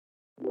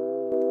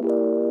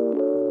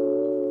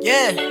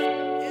Yeah.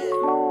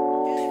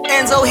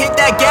 Enzo hit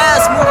that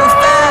gas, moving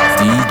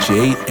fast.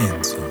 DJ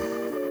Enzo.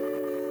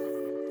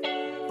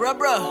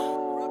 Bruh.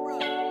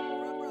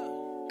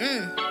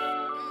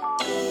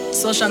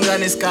 So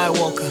Shangani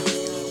Skywalker.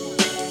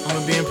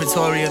 I'ma be in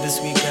Pretoria this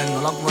weekend.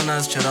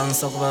 Ngolakubona sijara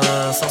ngisakwa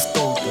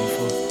sasitoto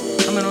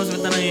mfo. Kama nozi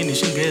betana yini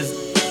shingezi.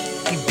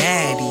 The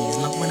baddies,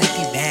 ngakubona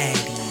the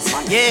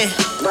baddies. Yeah.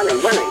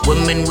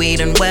 Women,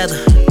 weed and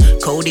weather.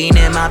 Codeine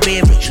in my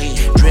beverage.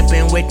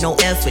 Dripping with no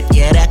effort.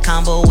 Yeah, that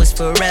combo is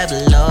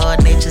forever.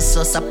 Lord, nature's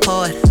so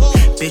support.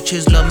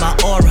 Bitches love my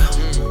aura.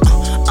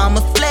 I'm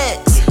a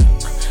flex.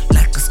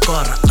 Like a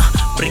scorer.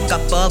 Brick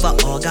up over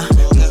orga.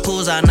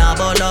 Pulls on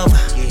all over.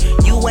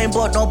 You ain't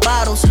bought no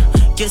bottles.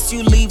 Guess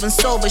you leaving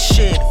sober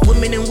shit.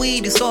 Women and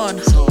weed is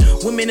on.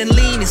 Women and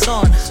lean is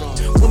on.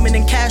 Women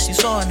and cash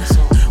is on.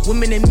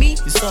 Women and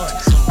meat is on.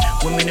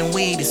 Women and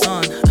weed is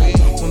on.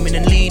 Women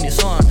and lean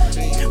is on.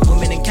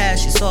 Women and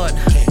cash is on.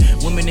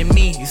 Women and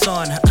me is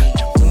on.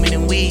 Women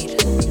and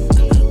weed.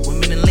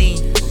 Women and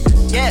lean.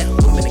 Yeah,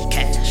 women and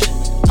cash.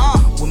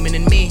 Women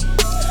and me.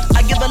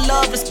 I give her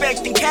love,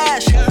 respect, and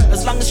cash.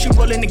 As long as she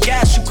rollin' the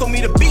gas, she call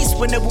me the beast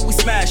whenever we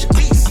smash.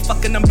 I'm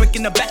fucking, I'm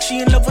breaking her back. She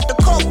in love with the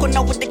coke, or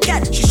not with the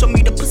cat. She show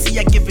me the pussy,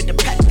 I give it a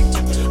pat.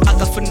 I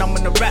got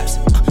phenomenal raps.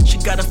 She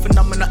got a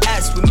phenomenal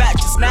ass. We match,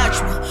 it's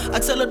natural. I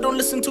tell her don't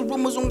listen to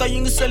rumors. Unga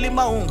yungu sell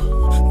my own.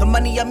 The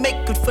money I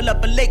make could fill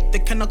up a lake. They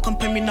cannot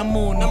compare me no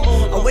moon.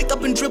 I wake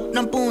up and drip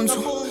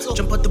nampunzu.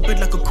 Jump out the bed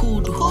like a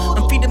kudu.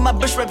 I'm feeding my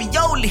bitch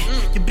ravioli.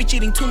 Your bitch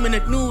eating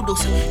 2-minute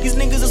noodles. These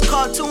niggas is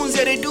cartoons,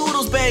 yeah they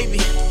doodles, baby.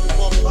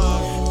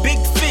 Big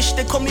fish,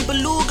 they call me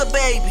beluga,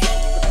 baby.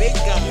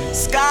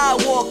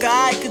 Skywalker,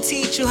 I could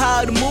teach you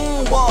how to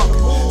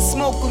moonwalk.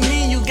 Smoke with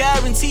me, you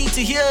guaranteed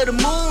to hear the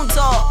moon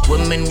talk.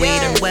 Women,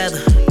 weed and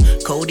weather.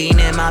 Codeine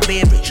in my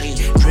beverage.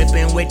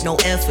 Dripping with no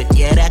effort.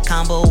 Yeah, that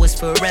combo is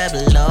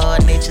forever.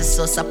 Lord, nature's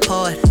so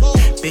support.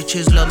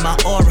 Bitches love my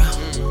aura.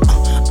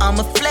 I'm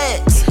a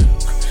flex.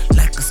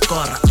 Like a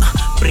scorer.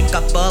 Brick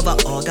up over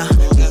orga.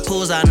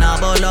 Pulls on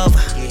all over.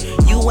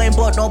 You ain't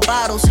bought no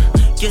bottles.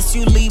 Guess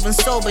you leaving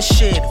sober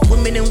shit.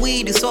 Women and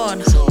weed is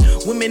on.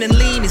 Women and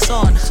lean is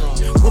on.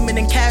 Women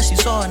and cash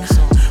is on.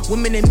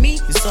 Women and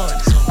meat is on.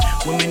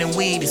 Women and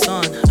weed is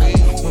on.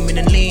 Women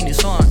and lean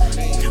is on.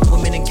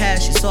 Women and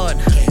cash is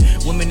on.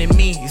 Women and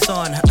me is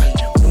on.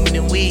 Women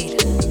and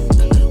weed.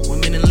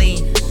 Women and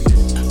lean.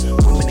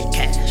 Women and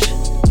cash.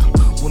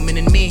 Women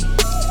and me.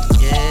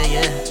 Yeah,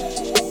 yeah.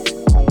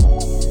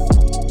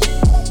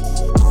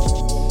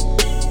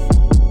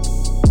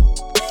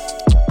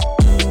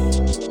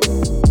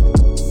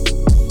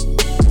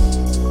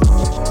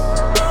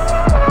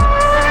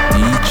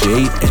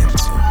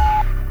 Enzo.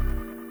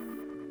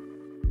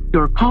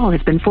 Your call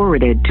has been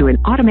forwarded to an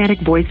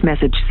automatic voice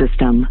message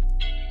system.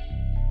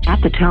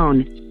 At the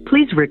tone,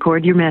 please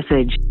record your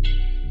message.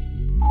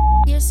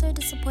 You're so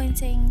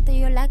disappointing.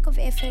 Your lack of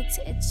effort,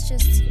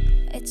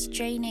 it's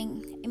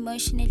draining.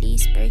 Emotionally,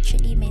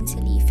 spiritually,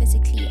 mentally,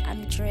 physically,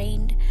 I'm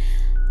drained.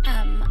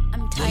 I'm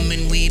tired.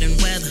 Women, weed and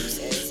weather.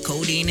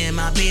 Codeine in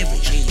my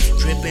beverage.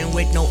 Dripping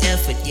with no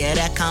effort. Yeah,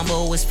 that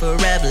combo is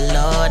forever.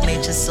 Lord,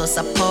 nature's so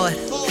support.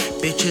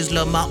 Bitches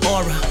love my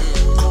aura.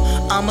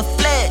 I'm a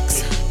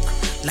flex.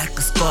 Like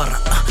a scorer.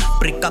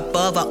 Brick up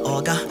over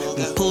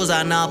orga. Pulls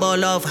on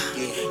all over.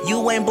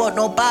 You ain't bought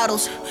no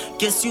bottles.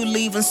 Guess you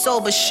leaving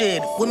sober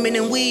shit. Women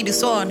and weed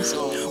is on.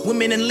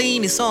 Women and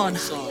lean is on.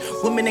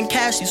 Women and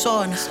cash is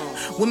on.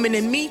 Women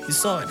and meat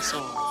is on.